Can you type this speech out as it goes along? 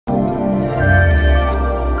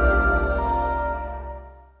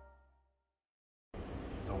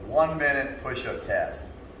1-minute push-up test.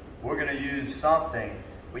 We're gonna use something.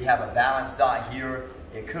 We have a balance dot here.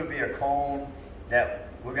 It could be a cone that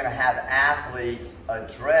we're gonna have athletes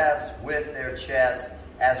address with their chest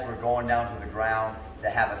as we're going down to the ground to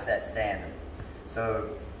have a set standard.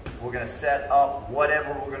 So we're gonna set up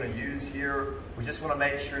whatever we're gonna use here. We just wanna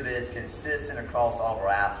make sure that it's consistent across all of our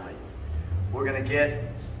athletes. We're gonna get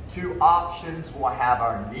 2 options. We'll have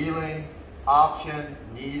our kneeling option,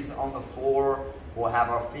 knees on the floor. We'll have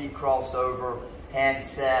our feet crossed over, hands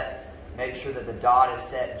set. Make sure that the dot is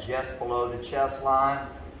set just below the chest line.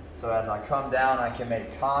 So as I come down, I can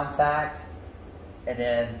make contact and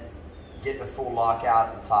then get the full lockout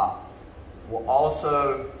at the top. We'll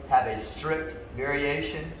also have a strict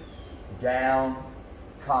variation, down,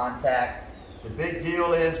 contact. The big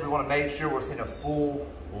deal is we want to make sure we're seeing a full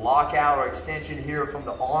lockout or extension here from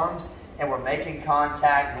the arms, and we're making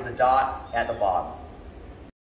contact with the dot at the bottom.